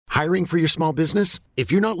Hiring for your small business?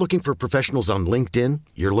 If you're not looking for professionals on LinkedIn,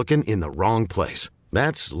 you're looking in the wrong place.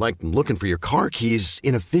 That's like looking for your car keys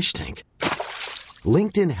in a fish tank.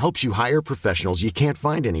 LinkedIn helps you hire professionals you can't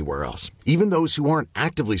find anywhere else, even those who aren't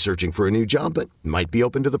actively searching for a new job but might be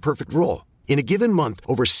open to the perfect role. In a given month,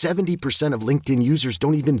 over 70% of LinkedIn users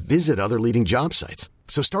don't even visit other leading job sites.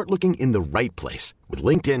 So start looking in the right place. With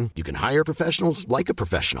LinkedIn, you can hire professionals like a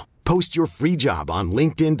professional. Post your free job on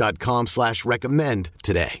linkedin.com/recommend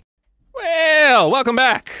today. Well, welcome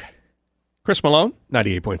back. Chris Malone,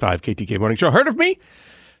 98.5 KTK Morning Show. Heard of me?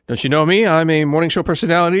 Don't you know me? I'm a morning show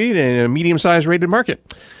personality in a medium-sized rated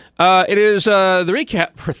market. It is the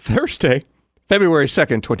recap for Thursday, February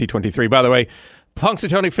 2nd, 2023. By the way,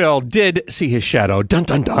 Punxsutawney Phil did see his shadow, dun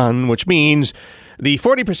dun dun, which means the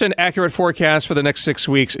 40% accurate forecast for the next 6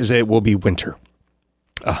 weeks is it will be winter.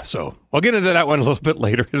 So I'll get into that one a little bit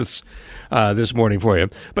later this morning for you.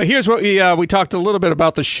 But here's what we talked a little bit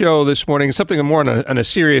about the show this morning, something more on a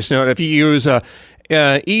serious note. If you use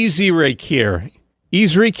EasyRicare,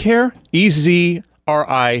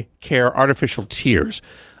 EasyRicare artificial tears.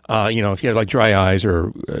 If you have like dry eyes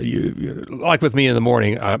or you like with me in the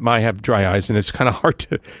morning, I have dry eyes and it's kind of hard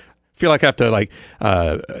to feel like I have to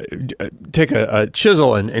take a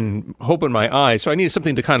chisel and open my eyes. So I needed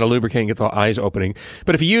something to kind of lubricate and get the eyes opening.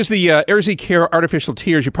 But if you use the EasyCare artificial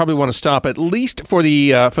tears, you probably want to stop at least for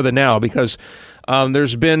the now because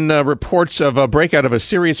there's been reports of a breakout of a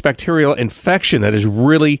serious bacterial infection that is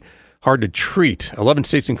really hard to treat. 11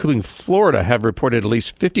 states, including Florida, have reported at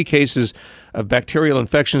least 50 cases of bacterial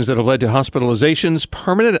infections that have led to hospitalizations,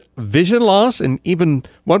 permanent vision loss, and even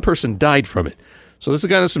one person died from it. So this is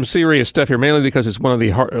kind of some serious stuff here, mainly because it's one of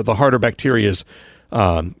the harder bacterias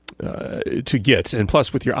to get. And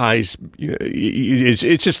plus, with your eyes,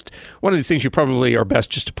 it's just one of these things you probably are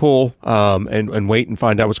best just to pull and wait and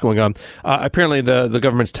find out what's going on. Apparently, the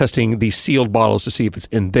government's testing these sealed bottles to see if it's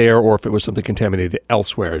in there or if it was something contaminated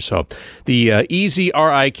elsewhere. So the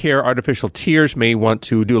EasyRicare artificial tears may want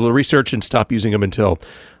to do a little research and stop using them until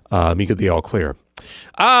you get the all clear.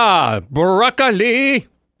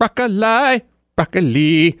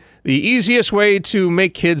 Broccoli. The easiest way to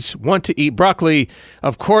make kids want to eat broccoli,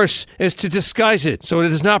 of course, is to disguise it so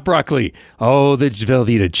it is not broccoli. Oh, the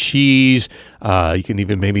Velveeta cheese. You can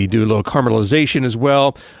even maybe do a little caramelization as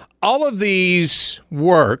well. All of these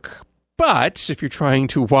work, but if you're trying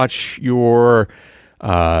to watch your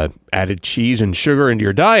added cheese and sugar into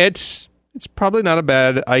your diet, it's probably not a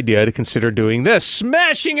bad idea to consider doing this.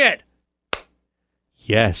 Smashing it!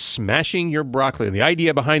 Yes, smashing your broccoli. And the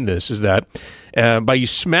idea behind this is that by you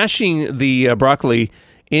smashing the broccoli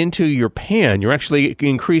into your pan, you're actually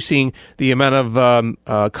increasing the amount of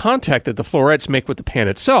contact that the florets make with the pan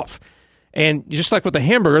itself. And just like with the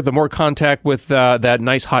hamburger, the more contact with that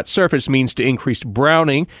nice hot surface means to increased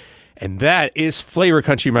browning. And that is flavor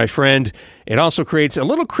country, my friend. It also creates a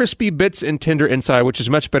little crispy bits and tender inside, which is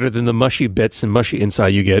much better than the mushy bits and mushy inside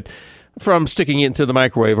you get from sticking it into the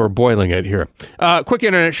microwave or boiling it here. Quick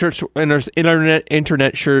internet search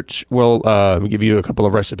will give you a couple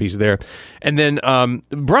of recipes there. And then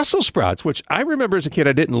Brussels sprouts, which I remember as a kid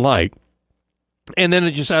I didn't like. And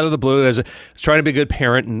then just out of the blue, as trying to be a good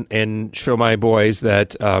parent and show my boys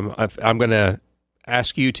that I'm going to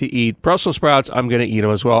ask you to eat Brussels sprouts, I'm going to eat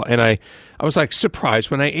them as well. And I was like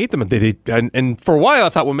surprised when I ate them. And for a while I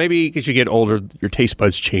thought, well, maybe because you get older, your taste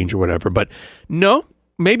buds change or whatever. But no.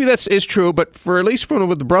 Maybe that is true, but at least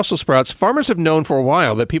with the Brussels sprouts, farmers have known for a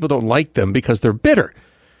while that people don't like them because they're bitter.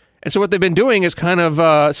 And so what they've been doing is kind of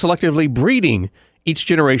selectively breeding each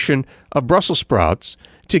generation of Brussels sprouts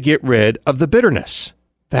to get rid of the bitterness.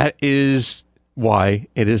 That is why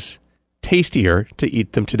it is tastier to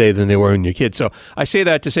eat them today than they were when you're a kid. So I say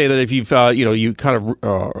that to say that if you've, you kind of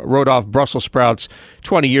wrote off Brussels sprouts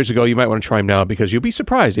 20 years ago, you might want to try them now because you'll be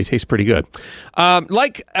surprised. They taste pretty good.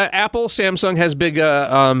 Like Apple, Samsung has big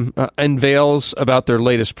unveils about their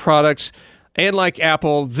latest products. And like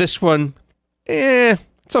Apple, this one,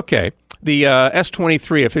 it's okay. The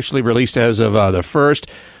S23 officially released as of the 1st,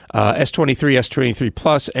 S23, S23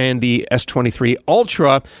 Plus, and the S23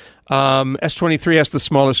 Ultra. S23 has the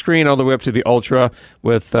smaller screen all the way up to the Ultra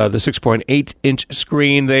with the 6.8-inch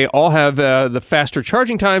screen. They all have the faster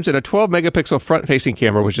charging times and a 12-megapixel front-facing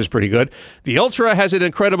camera, which is pretty good. The Ultra has an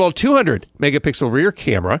incredible 200-megapixel rear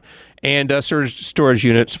camera and storage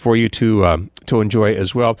units for you to enjoy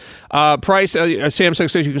as well. Price, Samsung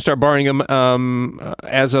says you can start borrowing them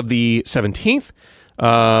as of the 17th.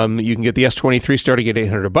 You can get the S23 starting at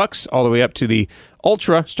 $800 all the way up to the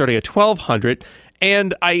Ultra starting at $1,200.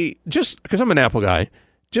 And because I'm an Apple guy,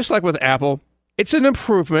 just like with Apple, it's an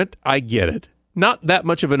improvement. I get it. not that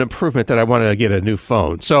much of an improvement that I want to get a new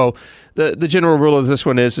phone. So the general rule of this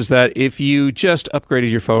one is that if you just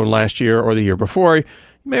upgraded your phone last year or the year before, you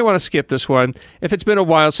may want to skip this one. If it's been a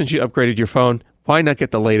while since you upgraded your phone, why not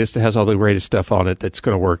get the latest? It has all the greatest stuff on it that's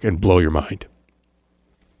going to work and blow your mind.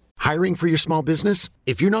 Hiring for your small business?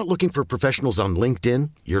 If you're not looking for professionals on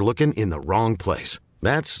LinkedIn, you're looking in the wrong place.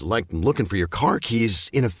 That's like looking for your car keys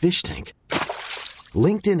in a fish tank.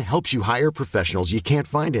 LinkedIn helps you hire professionals you can't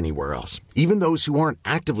find anywhere else, even those who aren't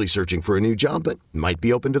actively searching for a new job but might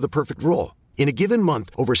be open to the perfect role. In a given month,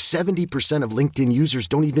 over 70% of LinkedIn users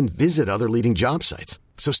don't even visit other leading job sites.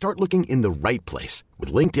 So start looking in the right place.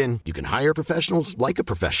 With LinkedIn, you can hire professionals like a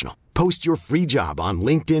professional. Post your free job on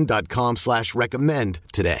linkedin.com/recommend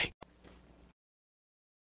today.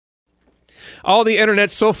 All the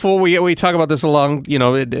internet's so full. We talk about this a lot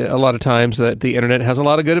of times, that the internet has a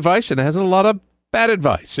lot of good advice and it has a lot of bad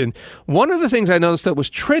advice. And one of the things I noticed that was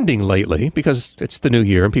trending lately, because it's the new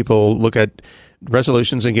year and people look at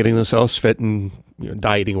resolutions and getting themselves fit and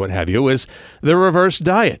dieting, what have you, is the reverse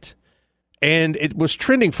diet. And it was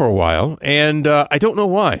trending for a while, and I don't know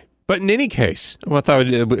why. But in any case, I thought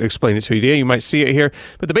I'd explain it to you. You might see it here.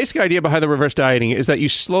 But the basic idea behind the reverse dieting is that you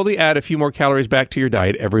slowly add a few more calories back to your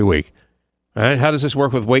diet every week. All right? How does this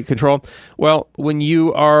work with weight control? Well, when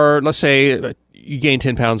you are, let's say, you gain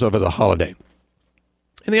 10 pounds over the holiday.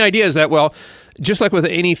 And the idea is that, well, just like with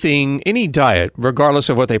anything, any diet, regardless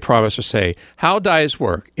of what they promise or say, how diets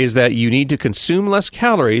work is that you need to consume less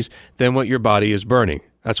calories than what your body is burning.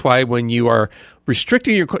 That's why when you are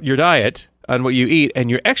restricting your diet on what you eat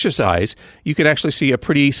and your exercise, you can actually see a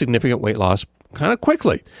pretty significant weight loss kind of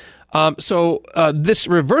quickly. So this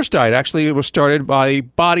reverse diet actually was started by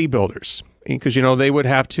bodybuilders because, they would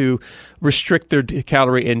have to restrict their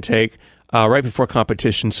calorie intake right before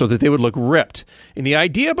competition so that they would look ripped. And the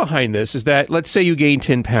idea behind this is that, let's say you gain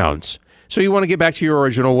 10 pounds. So you want to get back to your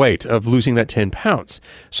original weight of losing that 10 pounds.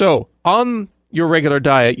 So on your regular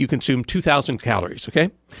diet, you consume 2,000 calories, okay?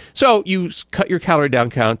 So you cut your calorie down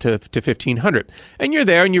count to 1,500. And you're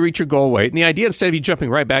there and you reach your goal weight. And the idea, instead of you jumping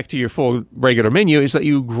right back to your full regular menu, is that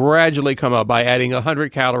you gradually come up by adding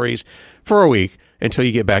 100 calories for a week until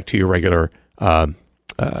you get back to your regular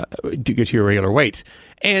weight.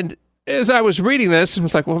 And as I was reading this, I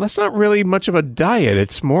was like, well, that's not really much of a diet.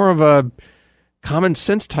 It's more of a common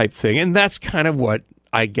sense type thing. And that's kind of what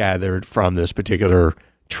I gathered from this particular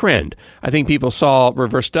trend. I think people saw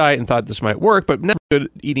reverse diet and thought this might work, but not good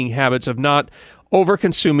eating habits of not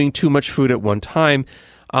over-consuming too much food at one time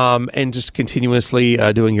and just continuously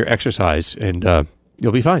doing your exercise, and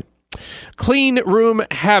you'll be fine. Clean room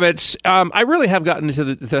habits. I really have gotten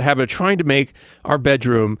into the habit of trying to make our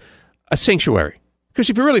bedroom a sanctuary. Because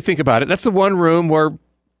if you really think about it, that's the one room where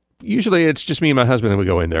usually it's just me and my husband that we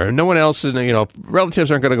go in there. And no one else,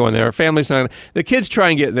 relatives aren't going to go in there. Family's not. The kids try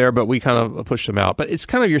and get there, but we kind of push them out. But it's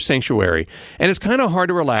kind of your sanctuary. And it's kind of hard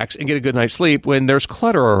to relax and get a good night's sleep when there's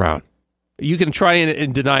clutter around. You can try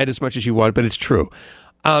and deny it as much as you want, but it's true.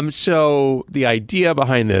 So the idea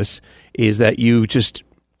behind this is that you just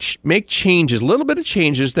make changes, a little bit of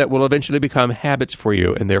changes that will eventually become habits for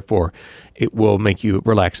you. And therefore, it will make you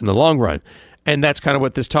relax in the long run. And that's kind of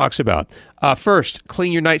what this talks about. First,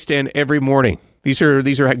 clean your nightstand every morning. These are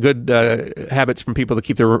good habits from people that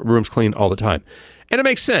keep their rooms clean all the time. And it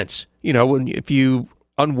makes sense. If you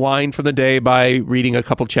unwind from the day by reading a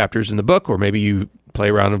couple chapters in the book, or maybe you play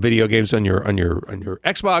around in video games on your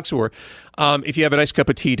Xbox, or if you have a nice cup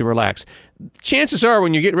of tea to relax, chances are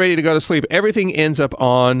when you're getting ready to go to sleep, everything ends up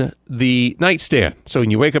on the nightstand. So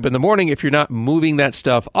when you wake up in the morning, if you're not moving that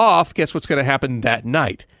stuff off, guess what's going to happen that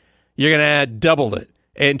night? You're going to add double it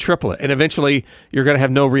and triple it. And eventually, you're going to have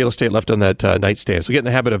no real estate left on that nightstand. So get in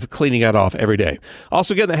the habit of cleaning that off every day.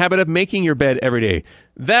 Also, get in the habit of making your bed every day.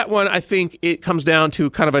 That one, I think it comes down to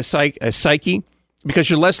kind of a psyche, because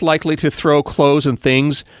you're less likely to throw clothes and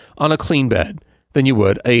things on a clean bed than you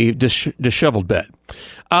would a disheveled bed.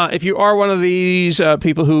 If you are one of these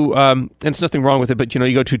people who, and it's nothing wrong with it, but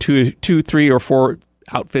you go to two, 3, or 4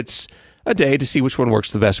 outfits a day to see which one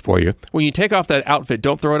works the best for you. When you take off that outfit,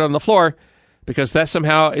 don't throw it on the floor, because that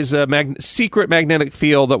somehow is a secret magnetic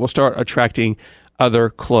field that will start attracting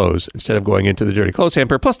other clothes instead of going into the dirty clothes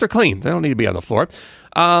hamper. Plus, they're clean. They don't need to be on the floor.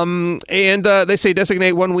 And they say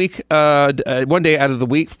designate one day out of the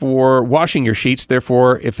week for washing your sheets.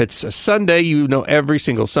 Therefore, if it's a Sunday, every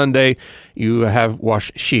single Sunday you have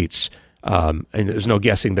wash sheets. And there's no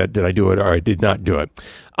guessing that did I do it or I did not do it.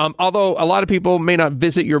 Although a lot of people may not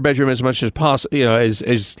visit your bedroom as much as possible,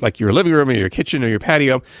 as like your living room or your kitchen or your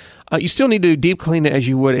patio, you still need to deep clean it as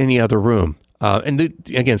you would any other room.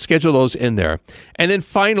 Again, schedule those in there. And then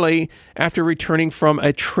finally, after returning from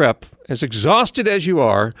a trip, as exhausted as you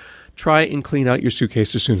are, try and clean out your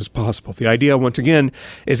suitcase as soon as possible. The idea, once again,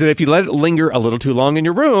 is that if you let it linger a little too long in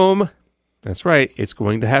your room, that's right, it's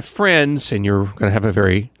going to have friends, and you're going to have a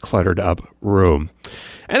very cluttered up room.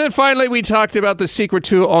 And then finally, we talked about the secret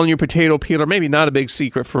to all new potato peeler. Maybe not a big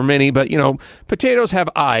secret for many, but, potatoes have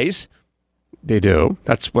eyes. They do.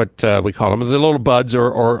 That's what we call them, the little buds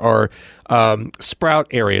or sprout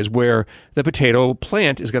areas where the potato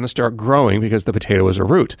plant is going to start growing because the potato is a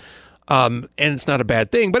root. And it's not a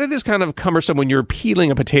bad thing, but it is kind of cumbersome when you're peeling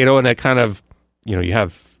a potato and that kind of, you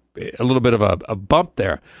have a little bit of a bump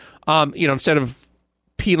there. Instead of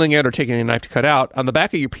peeling it or taking a knife to cut out, on the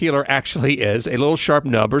back of your peeler actually is a little sharp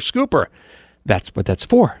nub or scooper. That's what that's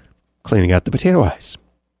for, cleaning out the potato eyes.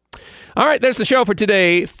 All right, there's the show for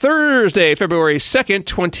today, Thursday, February 2nd,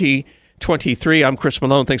 2023. I'm Chris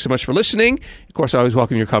Malone. Thanks so much for listening. Of course, I always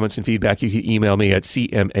welcome your comments and feedback. You can email me at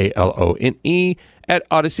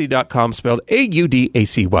cmalone@odyssey.com, spelled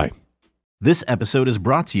AUDACY. This episode is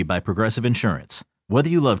brought to you by Progressive Insurance. Whether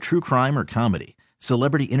you love true crime or comedy,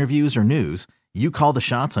 celebrity interviews or news, you call the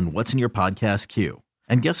shots on what's in your podcast queue.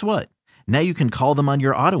 And guess what? Now you can call them on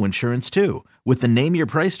your auto insurance too with the Name Your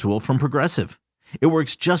Price tool from Progressive. It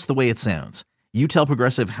works just the way it sounds. You tell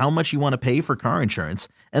Progressive how much you want to pay for car insurance,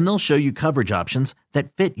 and they'll show you coverage options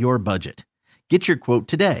that fit your budget. Get your quote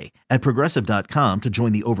today at Progressive.com to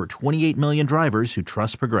join the over 28 million drivers who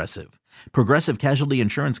trust Progressive. Progressive Casualty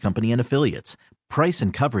Insurance Company and Affiliates. Price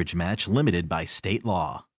and coverage match limited by state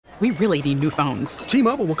law. We really need new phones.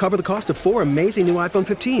 T-Mobile will cover the cost of 4 amazing new iPhone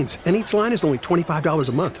 15s, and each line is only $25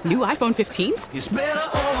 a month. New iPhone 15s? It's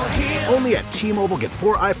better over here. Only at T-Mobile, get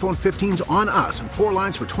 4 iPhone 15s on us and 4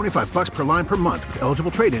 lines for $25 per line per month with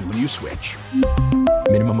eligible trade-in when you switch.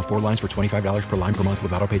 Minimum of 4 lines for $25 per line per month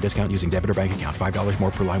with autopay discount using debit or bank account. $5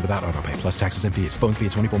 more per line without autopay, plus taxes and fees. Phone fee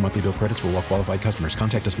at 24 monthly bill credits for well-qualified customers.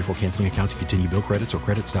 Contact us before canceling account to continue bill credits or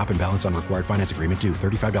credit stop and balance on required finance agreement due.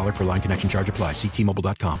 $35 per line connection charge applies. See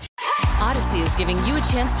T-Mobile.com. Odyssey is giving you a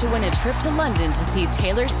chance to win a trip to London to see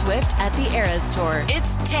Taylor Swift at the Eras Tour.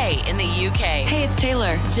 It's Tay in the UK. Hey, it's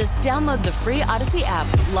Taylor. Just download the free Odyssey app,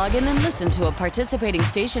 log in and listen to a participating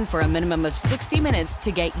station for a minimum of 60 minutes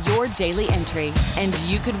to get your daily entry. And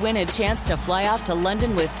you could win a chance to fly off to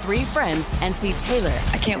London with 3 friends and see Taylor.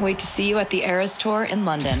 I can't wait to see you at the Eras Tour in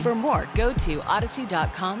London. For more, go to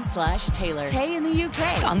odyssey.com/Taylor. Tay in the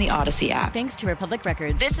UK. On the Odyssey app. Thanks to Republic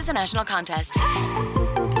Records. This is a national contest.